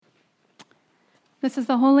This is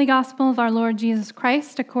the Holy Gospel of our Lord Jesus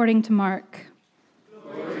Christ according to Mark.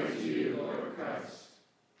 Glory to you, Lord Christ.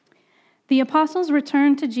 The apostles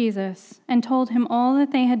returned to Jesus and told him all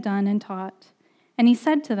that they had done and taught. And he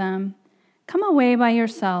said to them, "Come away by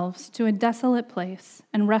yourselves to a desolate place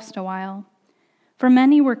and rest a while." For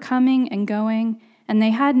many were coming and going, and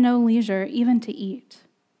they had no leisure even to eat.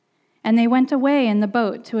 And they went away in the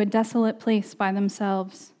boat to a desolate place by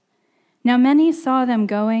themselves. Now many saw them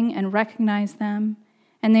going and recognized them,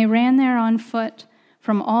 and they ran there on foot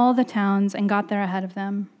from all the towns and got there ahead of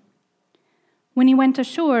them. When he went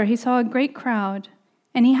ashore, he saw a great crowd,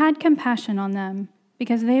 and he had compassion on them,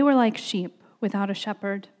 because they were like sheep without a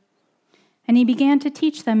shepherd. And he began to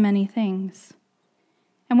teach them many things.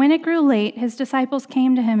 And when it grew late, his disciples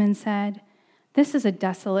came to him and said, "This is a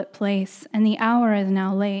desolate place, and the hour is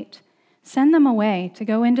now late. Send them away to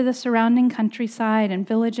go into the surrounding countryside and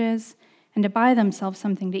villages and to buy themselves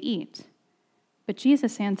something to eat." But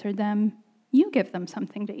Jesus answered them, "You give them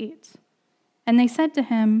something to eat." And they said to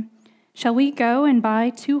him, "Shall we go and buy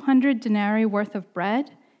 200 denarii worth of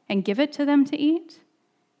bread and give it to them to eat?"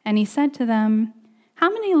 And he said to them, "How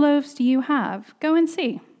many loaves do you have? Go and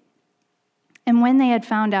see." And when they had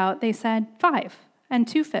found out, they said, 5, and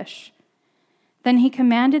 2 fish. Then he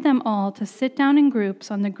commanded them all to sit down in groups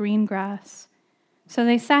on the green grass. So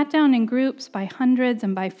they sat down in groups by hundreds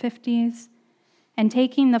and by 50s, and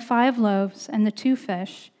taking the 5 loaves and the 2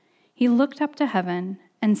 fish, he looked up to heaven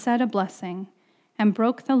and said a blessing, and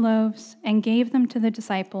broke the loaves and gave them to the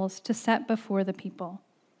disciples to set before the people.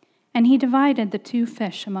 And he divided the 2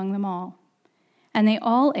 fish among them all. And they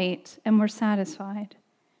all ate and were satisfied.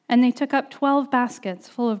 And they took up 12 baskets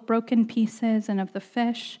full of broken pieces and of the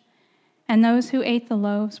fish, and those who ate the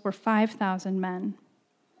loaves were 5,000 men.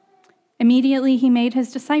 Immediately he made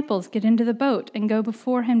his disciples get into the boat and go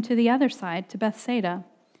before him to the other side, to Bethsaida,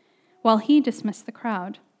 while he dismissed the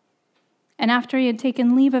crowd. And after he had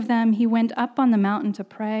taken leave of them, he went up on the mountain to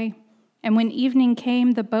pray. And when evening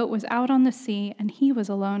came, the boat was out on the sea, and he was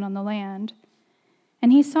alone on the land.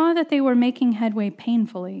 And he saw that they were making headway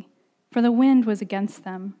painfully, for the wind was against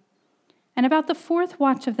them. And about the 4th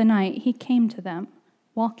watch of the night, he came to them,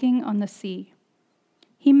 walking on the sea.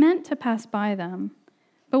 He meant to pass by them,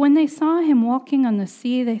 but when they saw him walking on the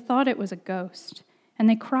sea, they thought it was a ghost, and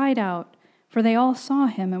they cried out, for they all saw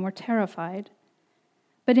him and were terrified.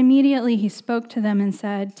 But immediately he spoke to them and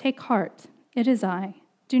said, "Take heart, it is I,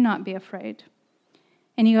 do not be afraid."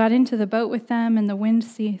 And he got into the boat with them, and the wind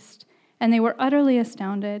ceased, and they were utterly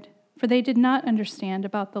astounded, for they did not understand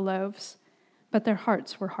about the loaves, but their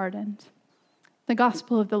hearts were hardened. The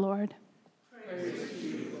Gospel of the Lord. Praise to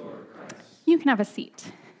you, Lord Christ. You can have a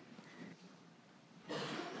seat.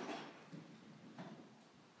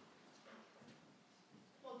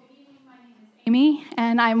 Well, good evening. My name is Amy,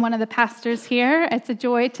 and I'm one of the pastors here. It's a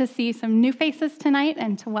joy to see some new faces tonight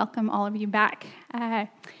and to welcome all of you back.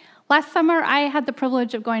 Last summer, I had the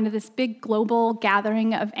privilege of going to this big global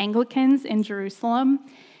gathering of Anglicans in Jerusalem.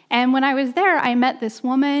 And when I was there, I met this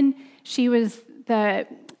woman. She was the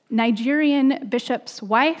Nigerian bishop's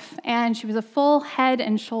wife, and she was a full head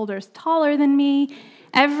and shoulders taller than me.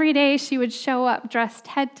 Every day she would show up dressed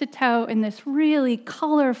head to toe in this really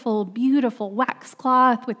colorful, beautiful wax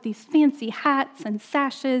cloth with these fancy hats and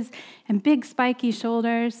sashes and big spiky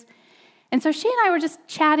shoulders. And so she and I were just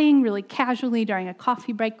chatting really casually during a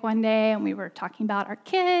coffee break one day, and we were talking about our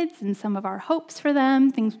kids and some of our hopes for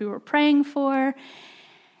them, things we were praying for.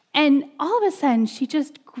 And all of a sudden, she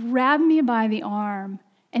just grabbed me by the arm,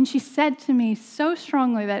 and she said to me so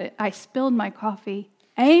strongly that I spilled my coffee,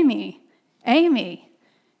 Amy,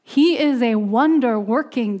 he is a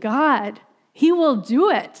wonder-working God. He will do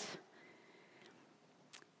it."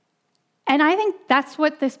 And I think that's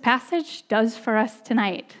what this passage does for us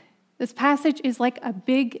tonight. This passage is like a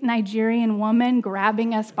big Nigerian woman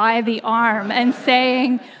grabbing us by the arm and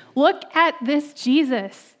saying, "Look at this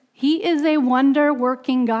Jesus. He is a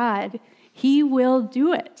wonder-working God. He will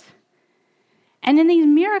do it." And in these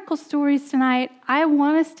miracle stories tonight, I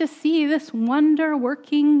want us to see this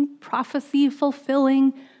wonder-working,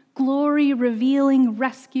 prophecy-fulfilling, glory-revealing,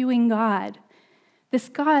 rescuing God. This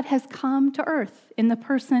God has come to earth in the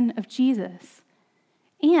person of Jesus.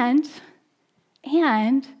 And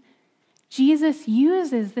Jesus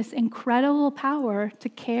uses this incredible power to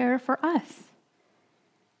care for us.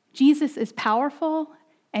 Jesus is powerful,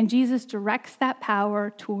 and Jesus directs that power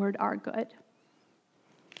toward our good.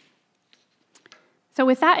 So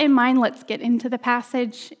with that in mind, let's get into the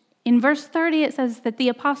passage. In verse 30, it says that the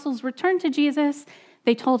apostles returned to Jesus.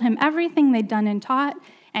 They told him everything they'd done and taught,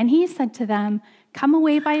 and he said to them, "Come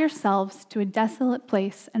away by yourselves to a desolate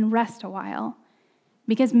place and rest a while."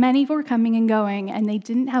 because many were coming and going, and they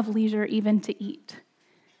didn't have leisure even to eat.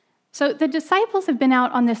 So the disciples have been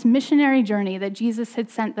out on this missionary journey that Jesus had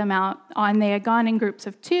sent them out on. They had gone in groups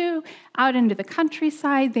of 2 out into the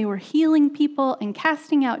countryside. They were healing people and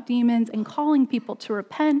casting out demons and calling people to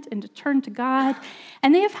repent and to turn to God.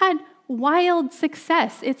 And they have had wild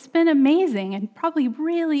success. It's been amazing and probably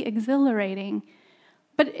really exhilarating.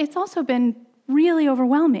 But it's also been really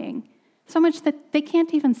overwhelming, so much that they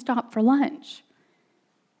can't even stop for lunch.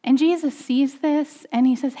 And Jesus sees this and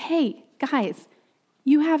he says, hey, guys,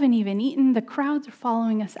 you haven't even eaten. The crowds are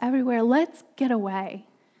following us everywhere. Let's get away.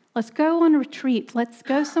 Let's go on a retreat. Let's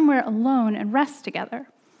go somewhere alone and rest together.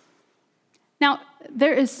 Now,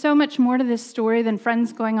 there is so much more to this story than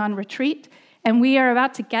friends going on retreat, and we are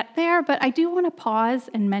about to get there, but I do want to pause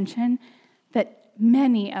and mention that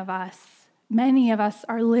many of us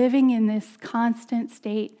are living in this constant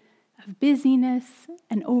state of busyness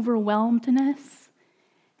and overwhelmedness.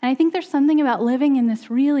 And I think there's something about living in this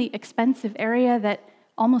really expensive area that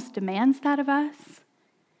almost demands that of us.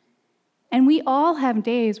 And we all have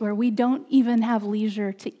days where we don't even have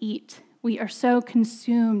leisure to eat. We are so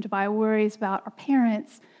consumed by worries about our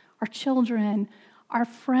parents, our children, our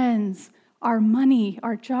friends, our money,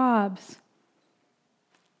 our jobs.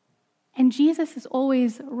 And Jesus is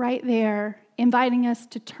always right there, inviting us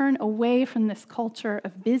to turn away from this culture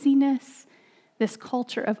of busyness, this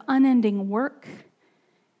culture of unending work.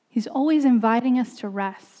 He's always inviting us to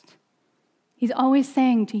rest. He's always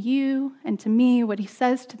saying to you and to me what he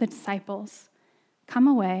says to the disciples: come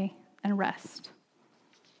away and rest.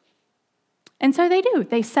 And so they do.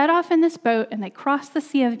 They set off in this boat and they cross the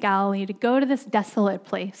Sea of Galilee to go to this desolate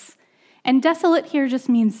place. And desolate here just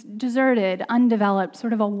means deserted, undeveloped,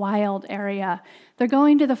 sort of a wild area. They're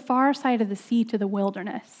going to the far side of the sea, to the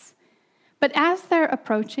wilderness. But as they're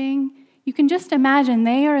approaching, you can just imagine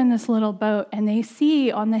they are in this little boat and they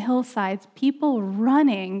see on the hillsides people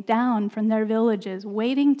running down from their villages,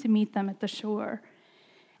 waiting to meet them at the shore.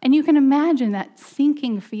 And you can imagine that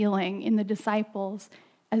sinking feeling in the disciples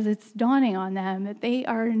as it's dawning on them that they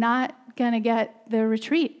are not going to get the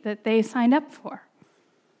retreat that they signed up for.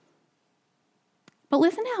 But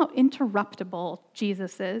listen how interruptible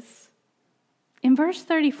Jesus is. In verse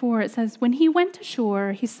 34, it says, when he went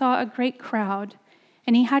ashore, he saw a great crowd,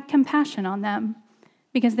 and he had compassion on them,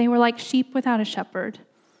 because they were like sheep without a shepherd,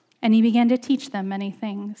 and he began to teach them many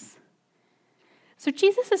things. So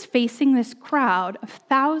Jesus is facing this crowd of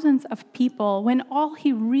thousands of people when all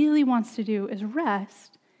he really wants to do is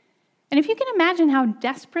rest. And if you can imagine how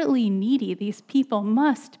desperately needy these people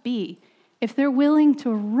must be, if they're willing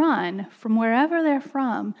to run from wherever they're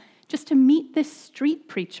from just to meet this street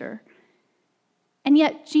preacher. And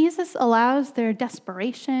yet Jesus allows their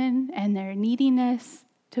desperation and their neediness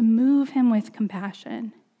to move him with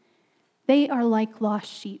compassion. They are like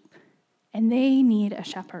lost sheep, and they need a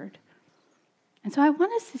shepherd. And so I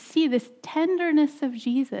want us to see this tenderness of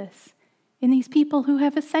Jesus in these people who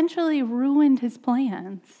have essentially ruined his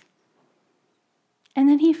plans. And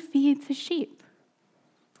then he feeds his sheep.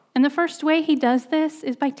 And the first way he does this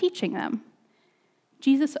is by teaching them.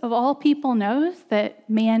 Jesus, of all people, knows that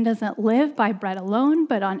man doesn't live by bread alone,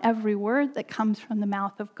 but on every word that comes from the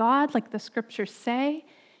mouth of God, like the scriptures say.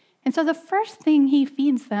 And so the first thing he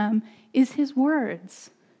feeds them is his words.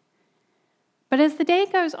 But as the day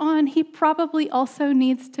goes on, he probably also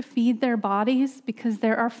needs to feed their bodies because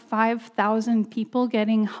there are 5,000 people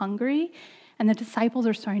getting hungry, and the disciples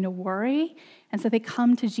are starting to worry. And so they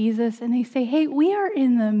come to Jesus and they say, hey, we are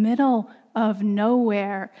in the middle of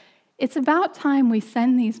nowhere. It's about time we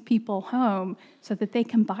send these people home so that they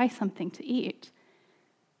can buy something to eat.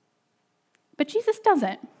 But Jesus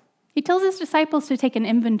doesn't. He tells his disciples to take an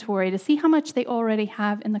inventory to see how much they already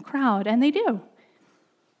have in the crowd, and they do.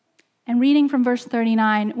 And reading from verse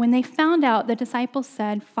 39, when they found out, the disciples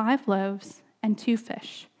said, 5 loaves and 2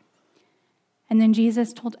 fish. And then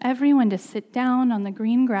Jesus told everyone to sit down on the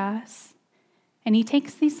green grass. And he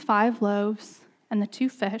takes these 5 loaves and the 2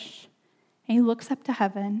 fish, and he looks up to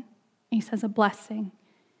heaven, and he says a blessing.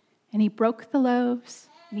 And he broke the loaves,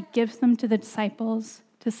 and he gives them to the disciples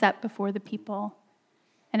to set before the people.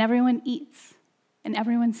 And everyone eats, and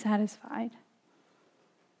everyone's satisfied.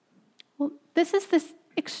 Well, this is this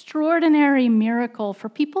extraordinary miracle for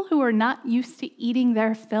people who are not used to eating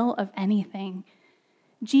their fill of anything.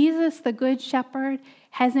 Jesus, the Good Shepherd,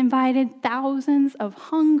 has invited thousands of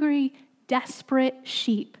hungry, desperate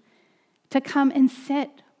sheep to come and sit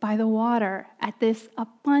by the water at this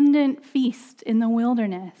abundant feast in the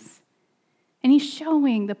wilderness. And he's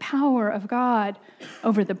showing the power of God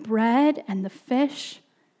over the bread and the fish,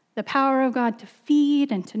 the power of God to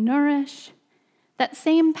feed and to nourish, That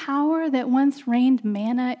same power that once rained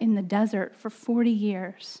manna in the desert for 40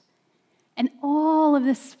 years. And all of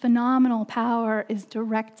this phenomenal power is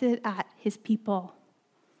directed at his people.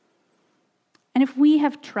 And if we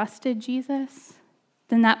have trusted Jesus,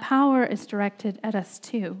 then that power is directed at us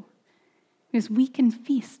too, because we can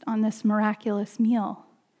feast on this miraculous meal.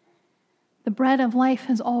 The bread of life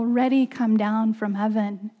has already come down from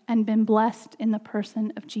heaven and been blessed in the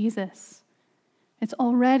person of Jesus. It's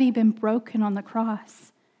already been broken on the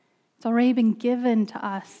cross. It's already been given to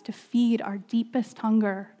us to feed our deepest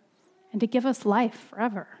hunger and to give us life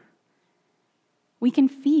forever. We can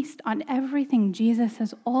feast on everything Jesus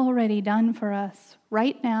has already done for us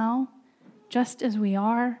right now, just as we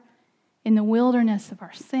are, in the wilderness of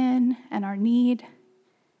our sin and our need.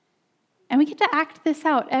 And we get to act this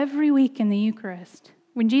out every week in the Eucharist,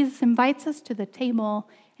 when Jesus invites us to the table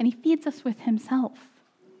and he feeds us with himself.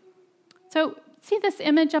 So, see this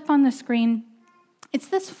image up on the screen? It's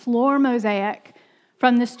this floor mosaic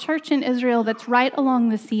from this church in Israel that's right along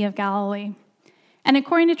the Sea of Galilee. And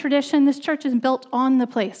according to tradition, this church is built on the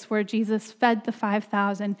place where Jesus fed the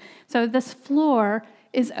 5,000. So this floor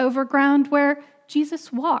is over ground where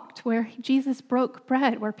Jesus walked, where Jesus broke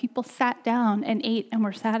bread, where people sat down and ate and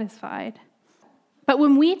were satisfied. But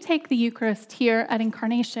when we take the Eucharist here at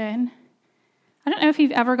Incarnation, I don't know if you've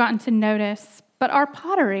ever gotten to notice, but our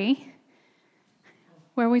pottery,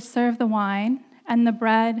 where we serve the wine and the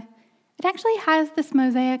bread, it actually has this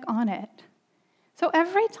mosaic on it. So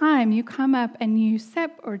every time you come up and you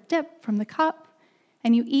sip or dip from the cup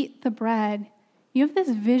and you eat the bread, you have this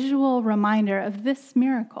visual reminder of this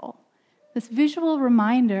miracle, this visual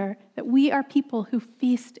reminder that we are people who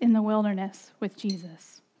feast in the wilderness with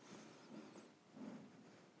Jesus.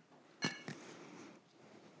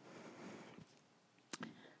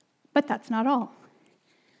 But that's not all.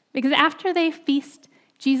 Because after they feast,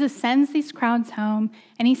 Jesus sends these crowds home,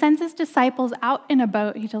 and he sends his disciples out in a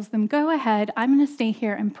boat. He tells them, go ahead, I'm going to stay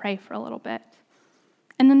here and pray for a little bit.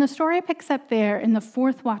 And then the story picks up there in the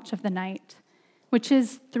fourth watch of the night, which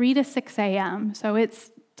is 3 to 6 a.m., so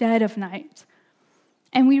it's dead of night.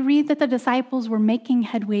 And we read that the disciples were making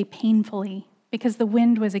headway painfully because the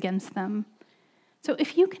wind was against them. So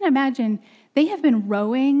if you can imagine, they have been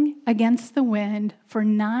rowing against the wind for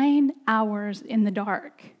 9 hours in the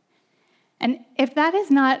dark. And if that is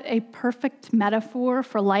not a perfect metaphor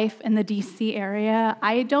for life in the DC area,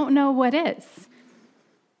 I don't know what is.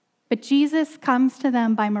 But Jesus comes to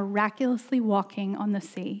them by miraculously walking on the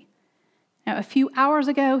sea. Now, a few hours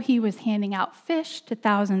ago, he was handing out fish to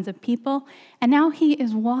thousands of people, and now he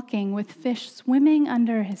is walking with fish swimming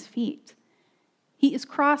under his feet. He is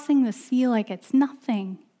crossing the sea like it's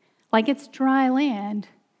nothing, like it's dry land.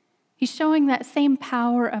 He's showing that same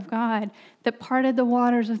power of God that parted the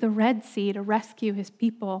waters of the Red Sea to rescue his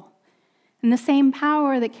people, and the same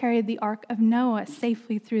power that carried the Ark of Noah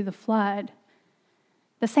safely through the flood,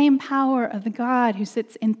 the same power of the God who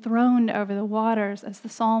sits enthroned over the waters, as the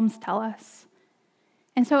Psalms tell us.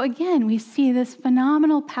 And so again, we see this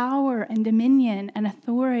phenomenal power and dominion and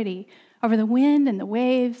authority over the wind and the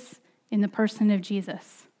waves in the person of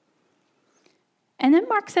Jesus. And then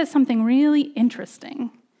Mark says something really interesting.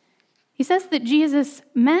 He says that Jesus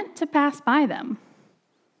meant to pass by them.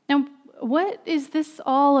 Now, what is this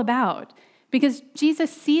all about? Because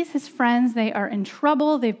Jesus sees his friends, they are in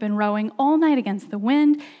trouble, they've been rowing all night against the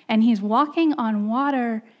wind, and he's walking on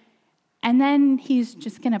water, and then he's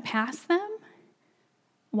just going to pass them?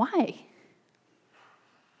 Why?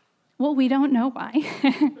 Well, we don't know why.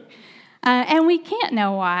 And we can't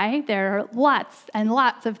know why. There are lots and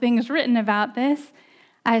lots of things written about this.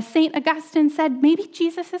 As St. Augustine said, maybe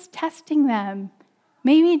Jesus is testing them.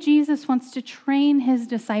 Maybe Jesus wants to train his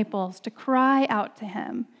disciples to cry out to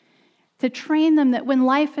him, to train them that when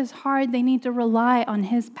life is hard, they need to rely on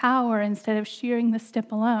his power instead of shearing the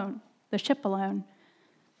ship alone.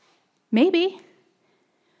 Maybe.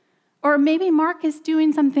 Or maybe Mark is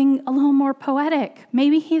doing something a little more poetic.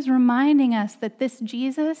 Maybe he's reminding us that this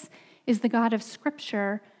Jesus is the God of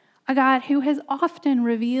Scripture, a God who has often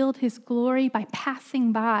revealed his glory by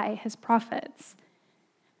passing by his prophets.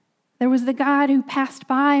 There was the God who passed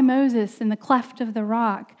by Moses in the cleft of the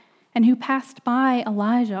rock and who passed by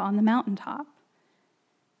Elijah on the mountaintop.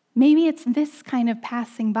 Maybe it's this kind of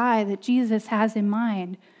passing by that Jesus has in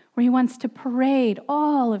mind, where he wants to parade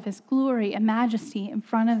all of his glory and majesty in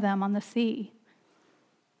front of them on the sea.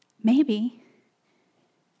 Maybe.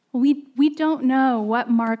 We don't know what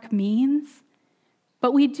Mark means,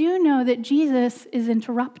 but we do know that Jesus is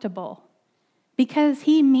interruptible because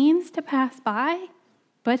he means to pass by,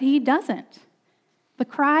 but he doesn't. The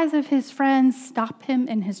cries of his friends stop him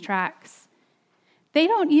in his tracks. They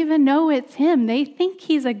don't even know it's him. They think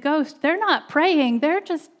he's a ghost. They're not praying. They're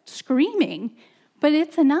just screaming. But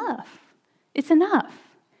it's enough. It's enough.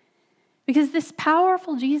 Because this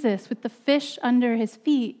powerful Jesus with the fish under his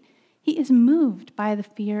feet, he is moved by the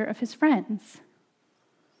fear of his friends.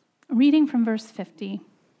 Reading from verse 50.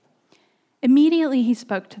 Immediately he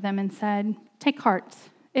spoke to them and said, "Take heart,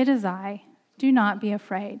 it is I. Do not be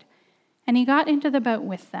afraid." And he got into the boat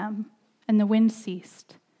with them, and the wind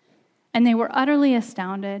ceased. And they were utterly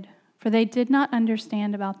astounded, for they did not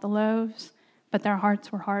understand about the loaves, but their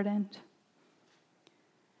hearts were hardened.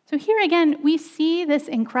 So here again, we see this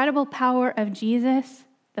incredible power of Jesus,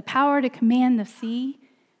 the power to command the sea,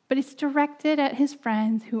 but it's directed at his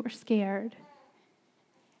friends who are scared.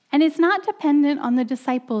 And it's not dependent on the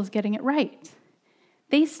disciples getting it right.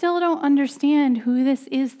 They still don't understand who this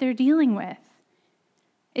is they're dealing with.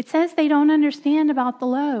 It says they don't understand about the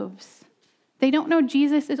loaves. They don't know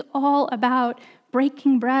Jesus is all about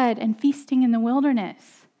breaking bread and feasting in the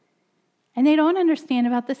wilderness. And they don't understand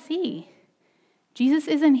about the sea. Jesus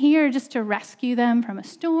isn't here just to rescue them from a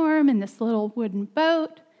storm in this little wooden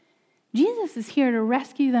boat. Jesus is here to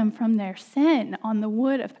rescue them from their sin on the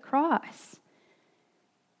wood of the cross.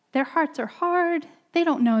 Their hearts are hard. They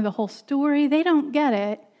don't know the whole story. They don't get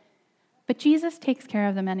it. But Jesus takes care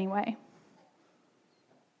of them anyway.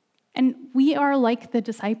 And we are like the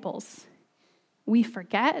disciples. We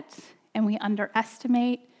forget and we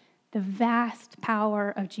underestimate the vast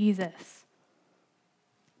power of Jesus.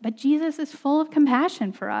 But Jesus is full of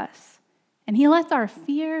compassion for us. And he lets our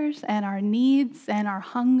fears and our needs and our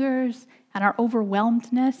hungers and our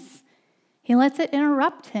overwhelmedness, he lets it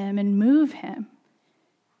interrupt him and move him.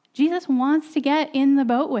 Jesus wants to get in the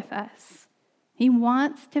boat with us. He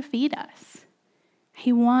wants to feed us.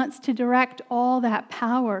 He wants to direct all that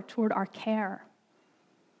power toward our care.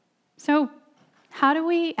 So, how do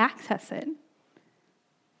we access it?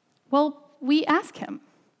 Well, we ask him.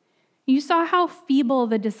 You saw how feeble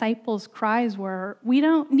the disciples' cries were. We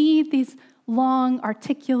don't need these long,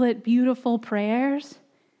 articulate, beautiful prayers.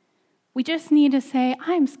 We just need to say,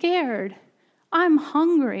 "I'm scared. I'm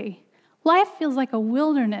hungry. Life feels like a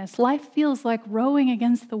wilderness. Life feels like rowing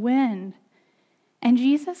against the wind." And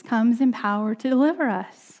Jesus comes in power to deliver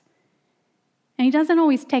us. And he doesn't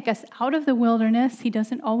always take us out of the wilderness. He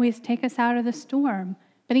doesn't always take us out of the storm.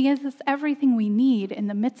 But he gives us everything we need in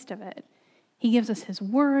the midst of it. He gives us his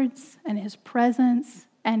words and his presence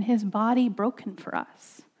and his body broken for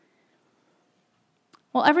us.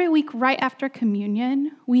 Well, every week right after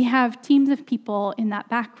communion, we have teams of people in that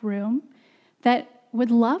back room that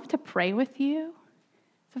would love to pray with you.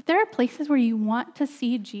 So if there are places where you want to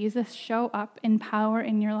see Jesus show up in power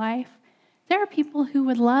in your life, there are people who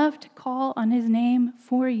would love to call on his name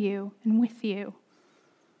for you and with you.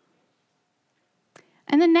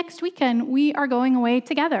 And then next weekend, we are going away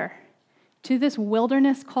together to this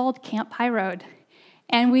wilderness called Camp High Road.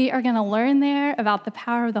 And we are going to learn there about the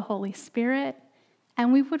power of the Holy Spirit.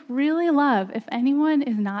 And we would really love, if anyone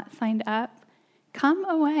is not signed up, come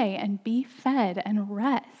away and be fed and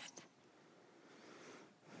rest.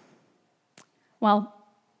 Well,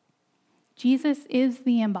 Jesus is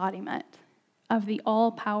the embodiment of the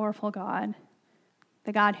all-powerful God,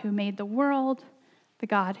 the God who made the world, the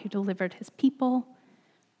God who delivered his people,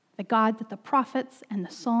 the God that the prophets and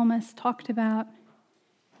the psalmists talked about.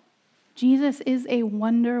 Jesus is a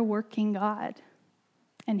wonder-working God,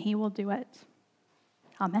 and he will do it.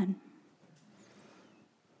 Amen.